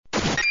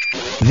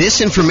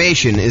This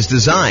information is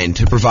designed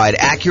to provide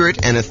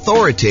accurate and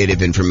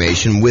authoritative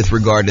information with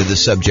regard to the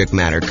subject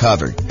matter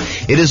covered.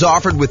 It is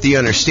offered with the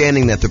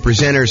understanding that the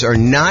presenters are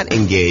not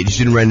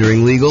engaged in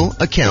rendering legal,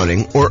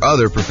 accounting, or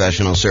other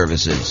professional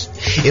services.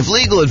 If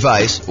legal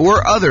advice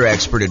or other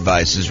expert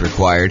advice is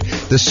required,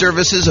 the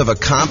services of a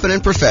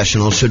competent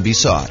professional should be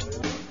sought.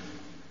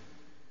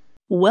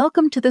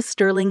 Welcome to the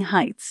Sterling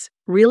Heights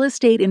Real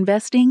Estate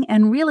Investing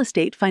and Real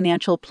Estate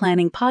Financial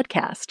Planning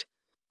Podcast.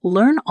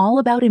 Learn all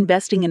about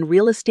investing in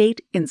real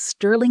estate in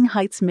Sterling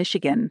Heights,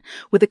 Michigan,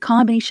 with a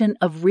combination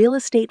of real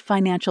estate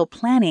financial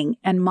planning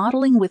and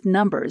modeling with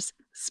numbers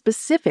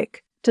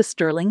specific to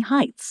Sterling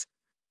Heights,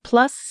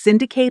 plus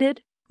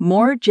syndicated,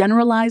 more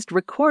generalized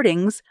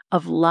recordings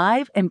of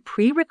live and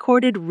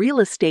pre-recorded real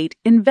estate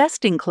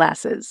investing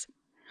classes.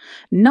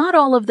 Not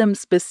all of them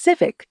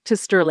specific to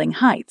Sterling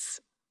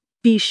Heights.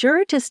 Be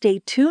sure to stay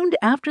tuned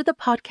after the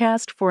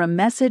podcast for a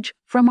message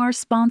from our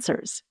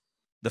sponsors.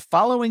 The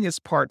following is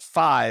part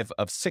 5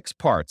 of 6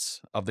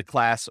 parts of the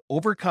class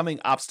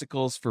Overcoming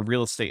Obstacles for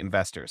Real Estate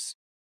Investors.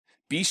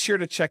 Be sure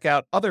to check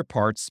out other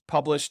parts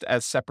published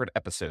as separate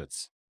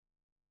episodes.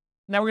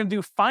 Now we're going to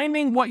do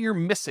Finding What You're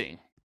Missing.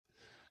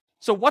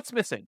 So what's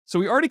missing? So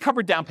we already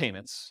covered down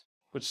payments,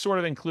 which sort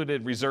of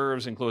included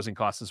reserves and closing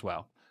costs as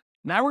well.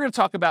 Now we're going to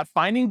talk about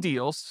finding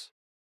deals,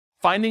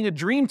 finding a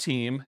dream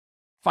team,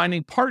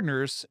 finding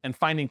partners, and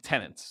finding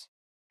tenants.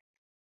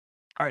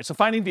 All right, so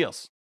finding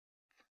deals.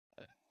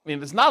 I mean,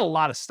 there's not a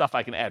lot of stuff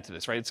I can add to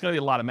this, right? It's going to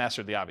be a lot of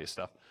master of the obvious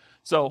stuff.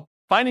 So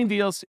finding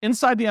deals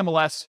inside the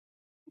MLS,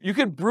 you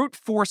can brute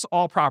force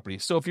all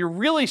properties. So if you're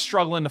really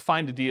struggling to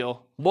find a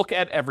deal, look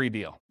at every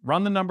deal.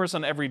 Run the numbers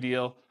on every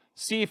deal.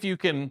 See if you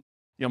can,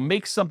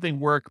 make something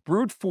work.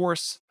 Brute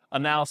force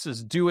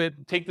analysis, do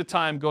it. Take the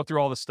time, go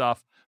through all the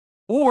stuff.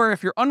 Or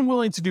if you're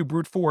unwilling to do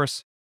brute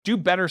force, do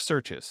better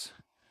searches.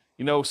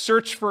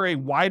 Search for a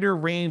wider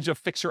range of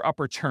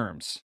fixer-upper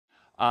terms.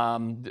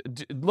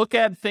 Look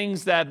at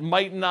things that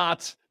might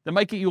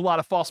get you a lot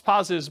of false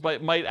positives,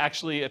 but might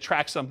actually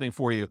attract something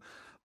for you.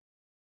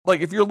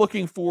 Like if you're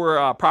looking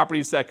for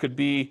properties that could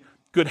be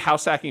good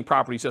house hacking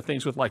properties, so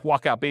things with like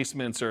walkout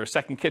basements or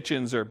second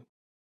kitchens or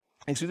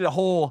things. We did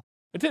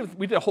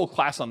a whole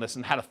class on this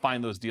and how to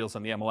find those deals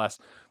on the MLS.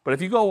 But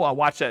if you go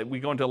watch that,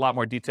 we go into a lot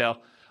more detail.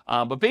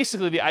 But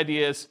basically the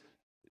idea is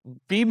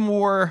be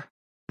more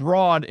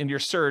broad in your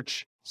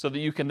search so that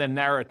you can then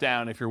narrow it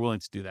down if you're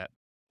willing to do that.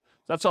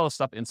 That's all the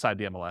stuff inside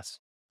the MLS.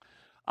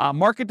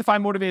 Market to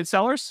find motivated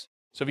sellers.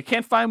 So if you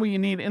can't find what you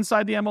need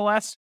inside the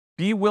MLS,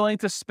 be willing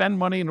to spend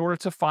money in order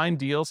to find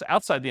deals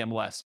outside the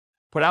MLS.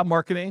 Put out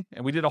marketing,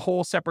 and we did a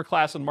whole separate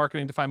class on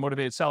marketing to find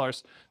motivated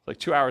sellers, like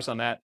 2 hours on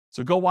that.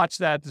 So go watch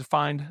that to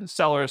find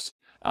sellers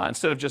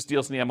instead of just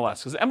deals in the MLS.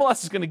 Because the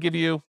MLS is going to give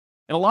you,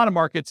 in a lot of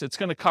markets, it's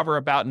going to cover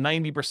about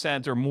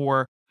 90% or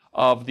more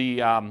of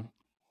the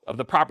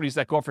properties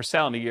that go up for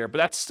sale in a year. But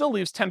that still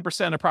leaves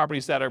 10% of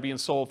properties that are being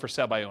sold for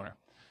sale by owner.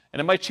 And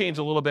it might change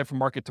a little bit from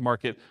market to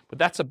market, but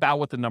that's about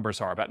what the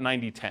numbers are, about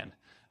 90-10.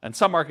 And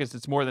some markets,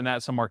 it's more than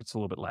that. Some markets, a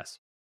little bit less.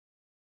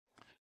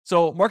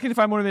 So marketing to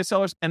find motivated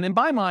sellers. And in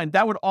my mind,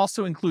 that would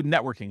also include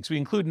networking. So we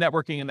include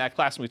networking in that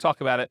class when we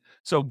talk about it.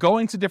 So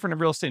going to different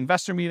real estate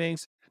investor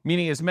meetings,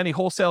 meeting as many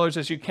wholesalers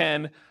as you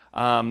can,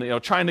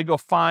 trying to go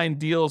find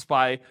deals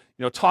by,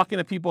 talking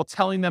to people,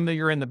 telling them that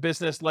you're in the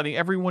business, letting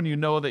everyone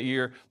that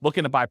you're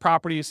looking to buy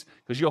properties,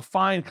 because you'll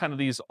find kind of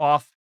these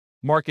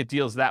off-market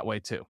deals that way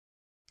too.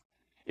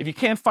 If you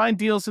can't find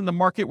deals in the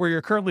market where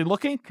you're currently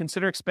looking,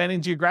 consider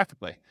expanding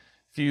geographically.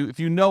 If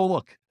you know,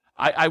 look,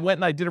 I went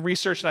and I did a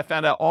research and I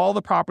found out all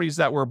the properties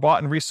that were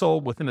bought and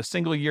resold within a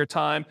single year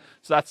time.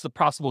 So that's the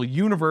possible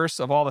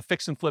universe of all the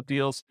fix and flip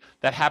deals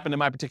that happened in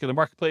my particular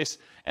marketplace.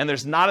 And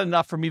there's not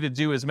enough for me to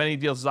do as many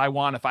deals as I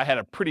want if I had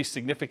a pretty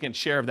significant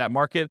share of that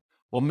market.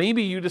 Well,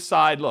 maybe you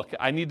decide, look,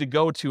 I need to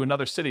go to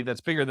another city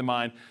that's bigger than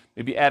mine,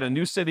 maybe add a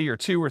new city or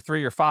 2 or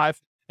 3 or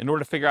 5 in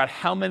order to figure out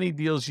how many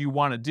deals you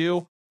want to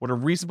do, what a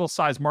reasonable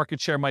size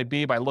market share might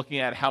be by looking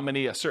at how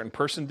many a certain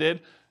person did,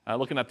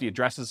 looking up the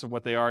addresses of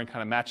what they are and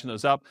kind of matching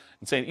those up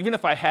and saying, even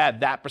if I had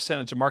that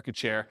percentage of market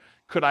share,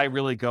 could I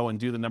really go and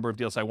do the number of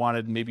deals I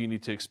wanted? Maybe you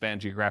need to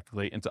expand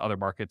geographically into other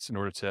markets in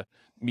order to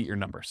meet your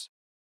numbers.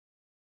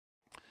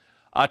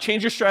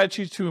 Change your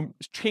strategy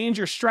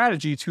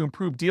to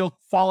improve deal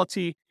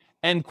quality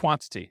and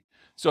quantity.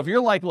 So if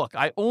you're like, look,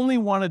 I only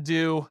want to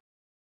do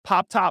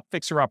pop-top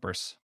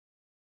fixer-uppers,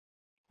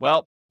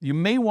 well, you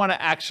may want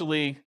to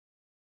actually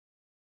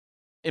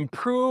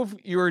improve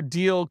your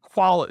deal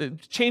quality,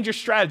 change your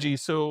strategy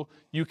so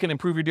you can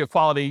improve your deal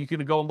quality. You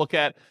can go and look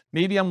at,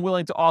 maybe I'm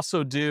willing to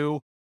also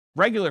do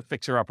regular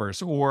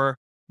fixer-uppers or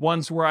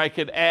ones where I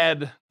could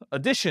add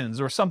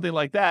additions or something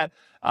like that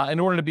in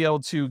order to be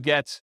able to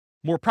get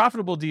more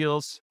profitable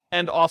deals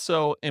and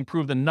also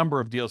improve the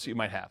number of deals that you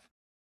might have.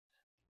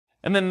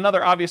 And then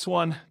another obvious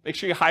one, make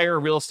sure you hire a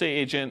real estate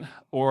agent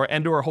or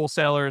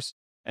wholesalers,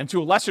 and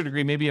to a lesser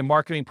degree, maybe a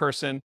marketing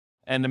person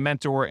and a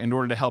mentor in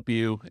order to help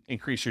you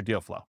increase your deal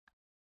flow.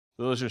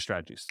 So those are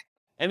strategies.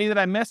 Any that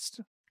I missed?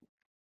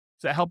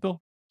 Does that help,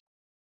 Bill?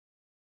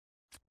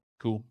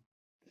 Cool.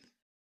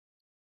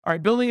 All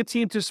right, building a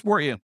team to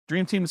support you,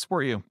 dream team to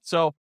support you.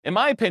 So in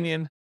my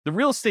opinion, the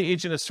real estate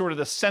agent is sort of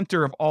the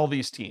center of all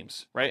these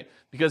teams, right?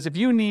 Because if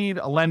you need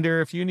a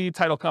lender, if you need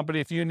title company,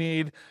 if you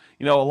need,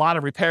 a lot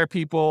of repair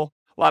people,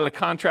 a lot of the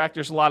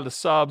contractors, a lot of the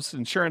subs,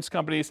 insurance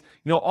companies,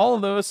 all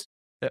of those,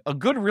 a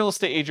good real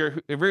estate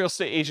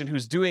agent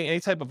who's doing any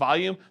type of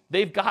volume,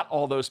 they've got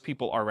all those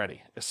people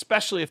already,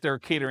 especially if they're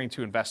catering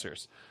to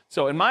investors.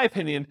 So in my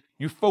opinion,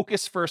 you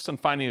focus first on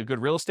finding a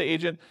good real estate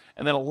agent,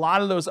 and then a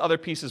lot of those other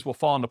pieces will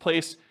fall into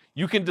place.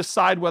 You can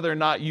decide whether or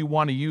not you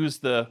want to use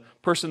the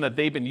person that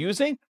they've been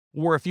using,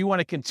 or if you want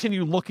to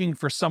continue looking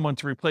for someone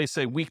to replace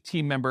a weak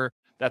team member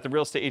that the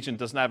real estate agent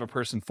doesn't have a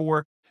person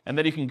for. And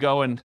then you can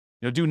go and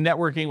do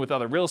networking with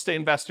other real estate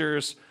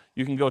investors.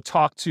 You can go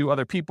talk to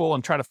other people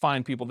and try to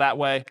find people that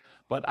way.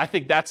 But I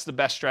think that's the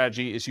best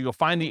strategy, is you go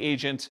find the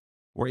agent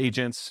or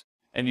agents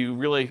and you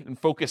really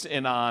focus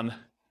in on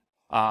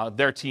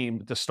their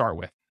team to start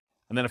with.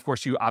 And then, of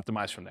course, you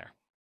optimize from there.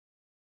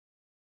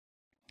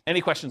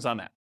 Any questions on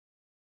that?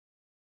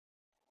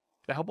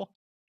 Is that helpful?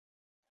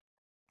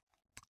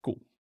 Cool.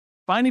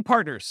 Finding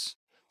partners.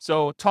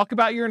 So talk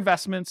about your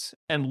investments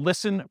and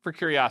listen for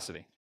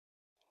curiosity.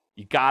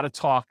 You got to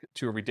talk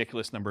to a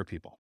ridiculous number of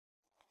people.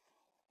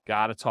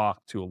 Got to talk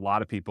to a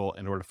lot of people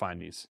in order to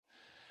find these.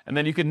 And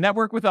then you can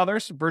network with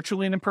others,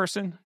 virtually and in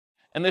person.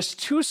 And there's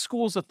two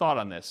schools of thought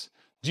on this.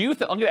 I'm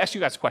going to ask you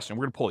guys a question.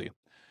 We're going to poll you.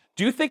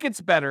 Do you think it's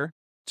better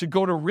to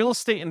go to real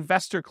estate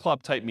investor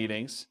club type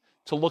meetings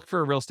to look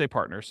for real estate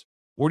partners?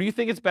 Or do you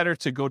think it's better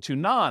to go to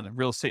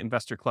non-real estate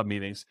investor club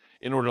meetings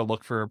in order to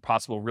look for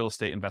possible real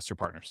estate investor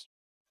partners?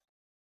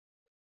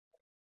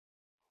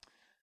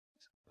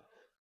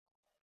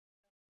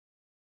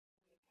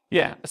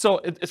 Yeah, so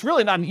it's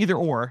really not an either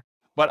or,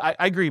 but I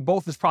agree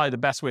both is probably the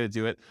best way to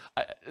do it.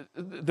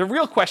 The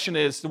real question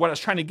is, what I was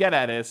trying to get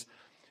at is,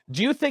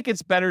 do you think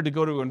it's better to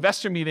go to an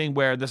investor meeting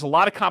where there's a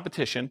lot of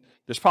competition,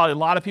 there's probably a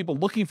lot of people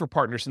looking for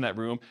partners in that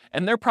room,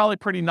 and they're probably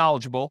pretty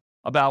knowledgeable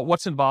about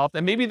what's involved,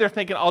 and maybe they're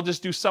thinking, I'll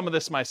just do some of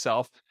this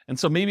myself, and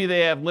so maybe they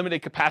have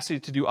limited capacity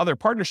to do other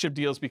partnership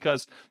deals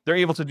because they're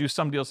able to do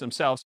some deals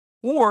themselves?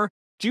 Or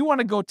do you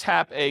want to go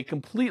tap a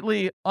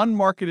completely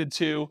unmarketed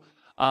to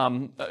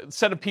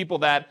set of people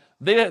that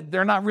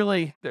they're not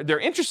really, they're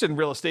interested in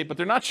real estate, but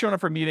they're not showing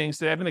up for meetings.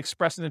 They haven't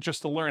expressed an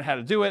interest to learn how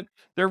to do it.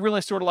 They're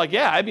really sort of like,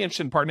 yeah, I'd be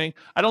interested in partnering.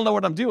 I don't know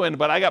what I'm doing,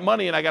 but I got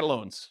money and I got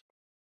loans.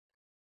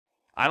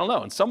 I don't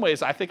know. In some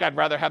ways, I think I'd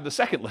rather have the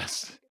second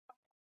list.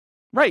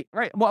 Right.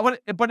 Well,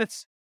 but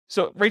it's,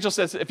 so Rachel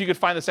says, if you could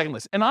find the second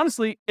list. And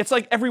honestly, it's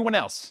like everyone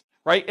else,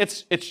 right?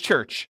 It's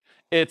church.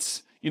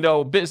 It's,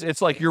 business.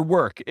 It's like your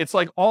work. It's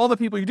like all the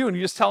people you're doing.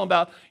 You just tell them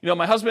about,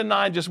 my husband and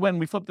I just went and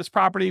we flipped this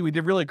property. We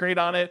did really great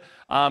on it.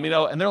 And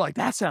they're like,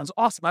 that sounds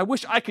awesome. I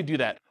wish I could do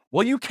that.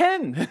 Well, you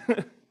can,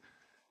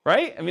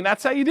 right? I mean,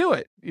 that's how you do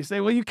it. You say,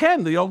 well, you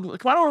can,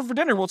 come on over for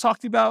dinner. We'll talk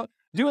to you about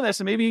doing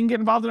this and maybe you can get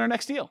involved in our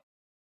next deal.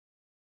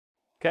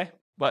 Okay.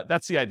 But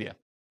that's the idea.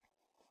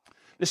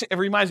 It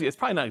reminds me, it's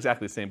probably not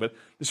exactly the same, but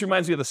this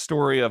reminds me of the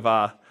story of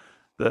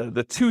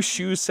the two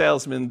shoe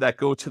salesmen that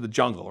go to the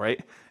jungle,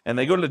 right? And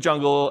they go to the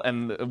jungle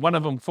and one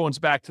of them phones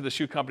back to the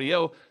shoe company,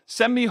 yo,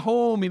 send me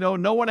home,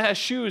 no one has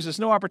shoes, there's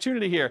no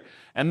opportunity here.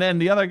 And then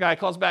the other guy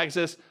calls back and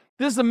says,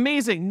 this is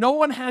amazing, no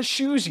one has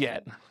shoes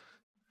yet,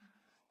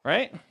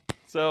 right?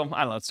 So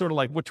I don't know, it's sort of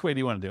like, which way do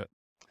you want to do it?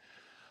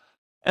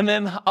 And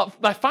then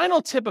my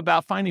final tip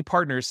about finding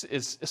partners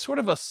is sort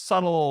of a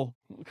subtle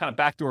kind of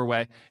backdoor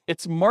way.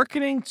 It's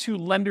marketing to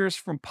lenders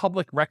from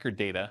public record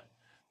data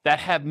that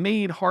have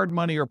made hard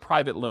money or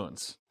private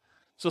loans.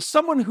 So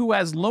someone who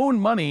has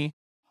loaned money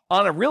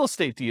on a real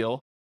estate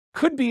deal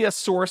could be a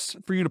source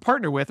for you to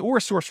partner with, or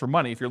a source for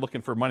money if you're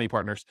looking for money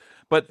partners.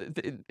 But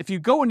if you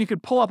go and you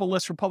could pull up a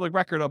list from public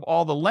record of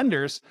all the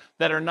lenders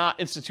that are not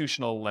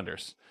institutional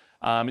lenders.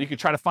 You could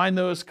try to find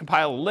those,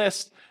 compile a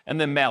list,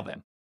 and then mail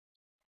them.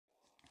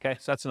 Okay,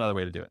 so that's another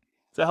way to do it.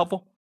 Is that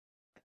helpful?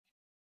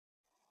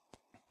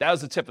 That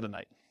was the tip of the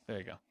night. There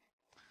you go.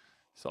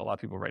 So a lot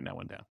of people writing that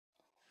one down.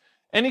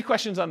 Any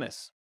questions on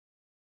this?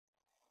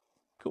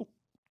 Cool.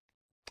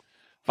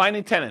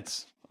 Finding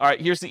tenants. All right,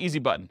 here's the easy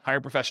button. Hire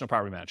a professional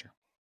property manager.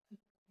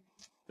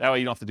 That way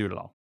you don't have to do it at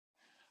all.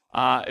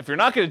 If you're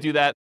not going to do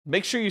that,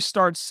 make sure you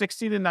start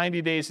 60 to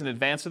 90 days in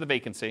advance of the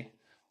vacancy.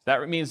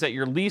 That means that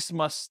your lease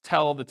must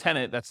tell the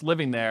tenant that's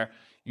living there,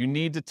 you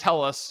need to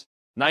tell us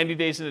 90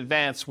 days in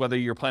advance whether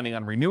you're planning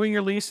on renewing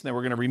your lease, and then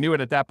we're going to renew it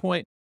at that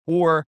point,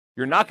 or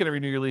you're not going to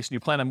renew your lease and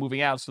you plan on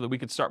moving out so that we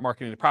can start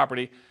marketing the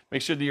property.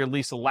 Make sure that your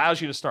lease allows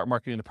you to start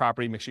marketing the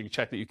property. Make sure you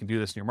check that you can do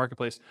this in your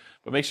marketplace,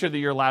 but make sure that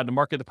you're allowed to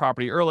market the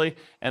property early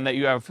and that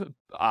you have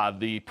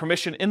the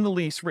permission in the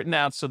lease written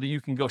out so that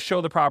you can go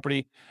show the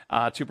property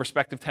to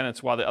prospective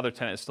tenants while the other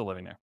tenant is still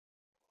living there.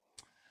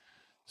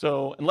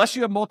 So unless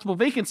you have multiple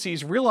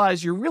vacancies,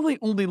 realize you're really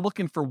only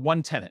looking for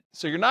one tenant.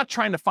 So you're not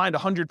trying to find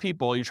 100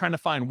 people, you're trying to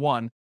find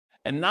one.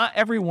 And not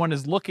everyone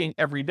is looking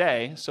every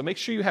day. So make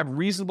sure you have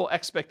reasonable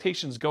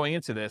expectations going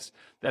into this,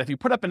 that if you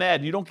put up an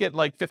ad, you don't get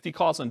like 50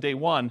 calls on day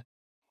one.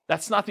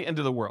 That's not the end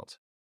of the world.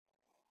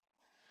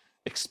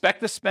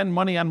 expect to spend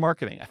money on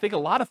marketing. I think a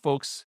lot of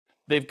folks,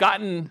 they've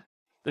gotten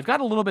a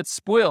little bit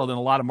spoiled in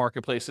a lot of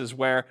marketplaces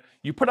where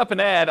you put up an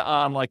ad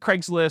on like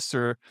Craigslist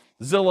or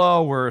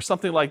Zillow or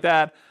something like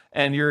that,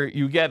 and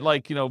you get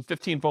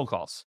 15 phone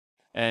calls,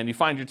 and you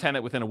find your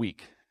tenant within a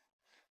week.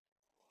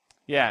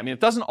 Yeah, I mean, it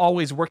doesn't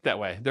always work that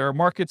way. There are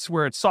markets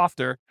where it's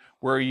softer,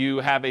 where you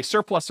have a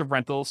surplus of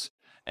rentals,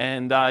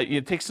 and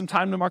it takes some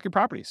time to market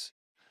properties.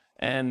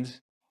 And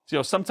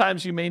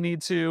sometimes you may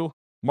need to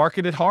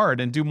market it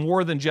hard and do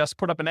more than just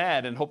put up an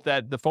ad and hope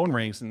that the phone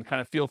rings and kind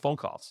of field phone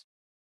calls.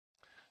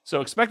 So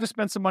expect to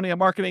spend some money on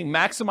marketing,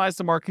 maximize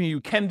the marketing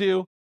you can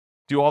do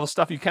all the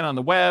stuff you can on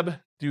the web,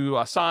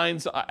 do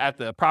signs at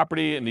the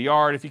property, in the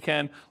yard if you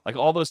can, like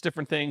all those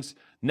different things.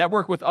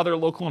 Network with other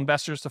local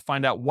investors to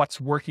find out what's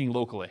working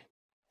locally.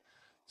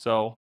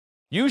 So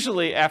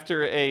usually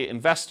after an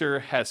investor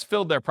has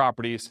filled their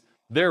properties,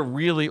 they're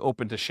really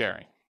open to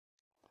sharing.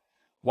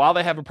 While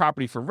they have a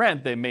property for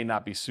rent, they may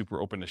not be super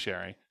open to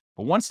sharing.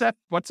 But once that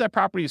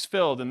property is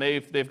filled and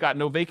they've got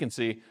no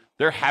vacancy,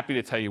 they're happy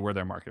to tell you where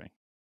they're marketing.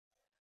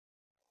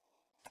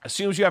 As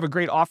soon as you have a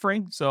great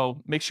offering,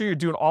 so make sure you're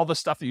doing all the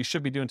stuff that you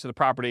should be doing to the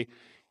property.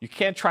 You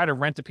can't try to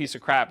rent a piece of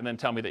crap and then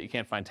tell me that you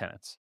can't find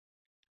tenants.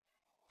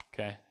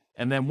 Okay?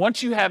 And then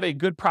once you have a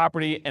good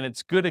property and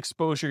it's good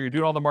exposure, you're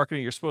doing all the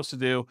marketing you're supposed to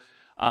do,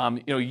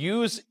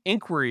 use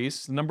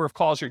inquiries, the number of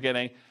calls you're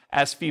getting,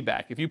 as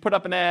feedback. If you put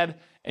up an ad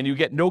and you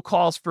get no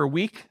calls for a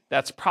week,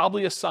 that's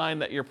probably a sign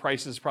that your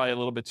price is probably a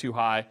little bit too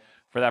high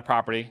for that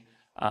property.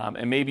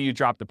 And maybe you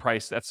drop the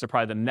price. That's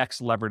probably the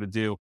next lever to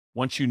do.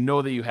 Once you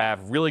know that you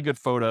have really good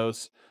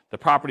photos, the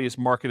property is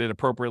marketed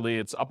appropriately,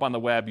 it's up on the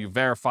web, you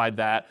verified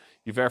that,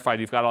 you've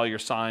got all your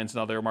signs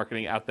and other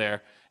marketing out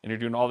there, and you're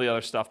doing all the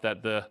other stuff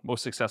that the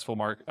most successful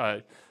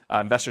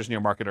investors in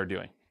your market are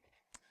doing.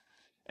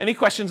 Any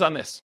questions on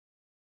this?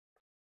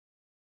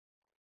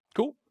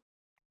 Cool.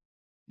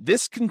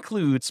 This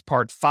concludes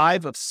part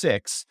 5 of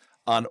 6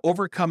 on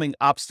overcoming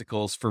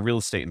obstacles for real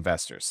estate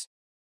investors.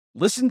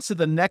 Listen to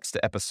the next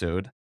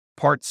episode,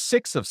 part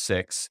 6 of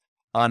 6,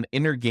 on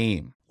inner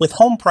game. With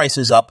home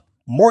prices up,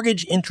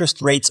 mortgage interest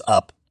rates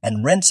up,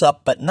 and rents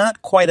up but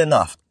not quite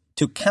enough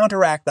to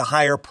counteract the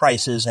higher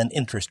prices and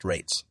interest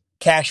rates,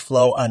 cash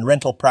flow on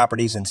rental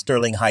properties in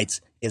Sterling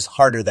Heights is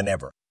harder than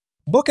ever.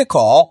 Book a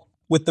call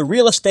with the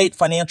Real Estate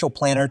Financial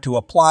Planner to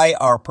apply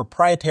our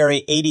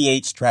proprietary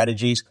 88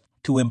 strategies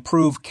to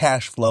improve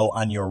cash flow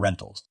on your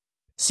rentals.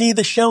 See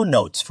the show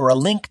notes for a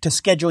link to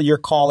schedule your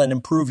call and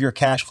improve your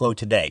cash flow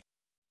today.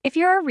 If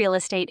you're a real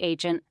estate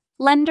agent,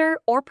 lender,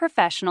 or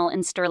professional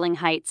in Sterling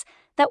Heights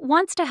that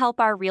wants to help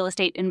our real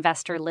estate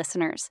investor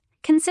listeners,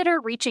 consider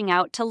reaching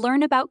out to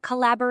learn about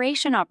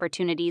collaboration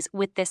opportunities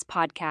with this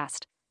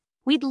podcast.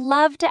 We'd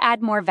love to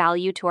add more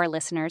value to our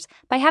listeners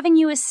by having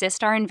you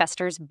assist our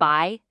investors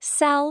buy,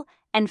 sell,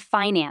 and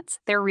finance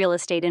their real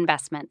estate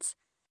investments.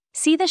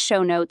 See the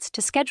show notes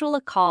to schedule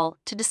a call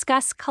to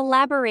discuss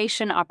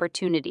collaboration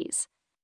opportunities.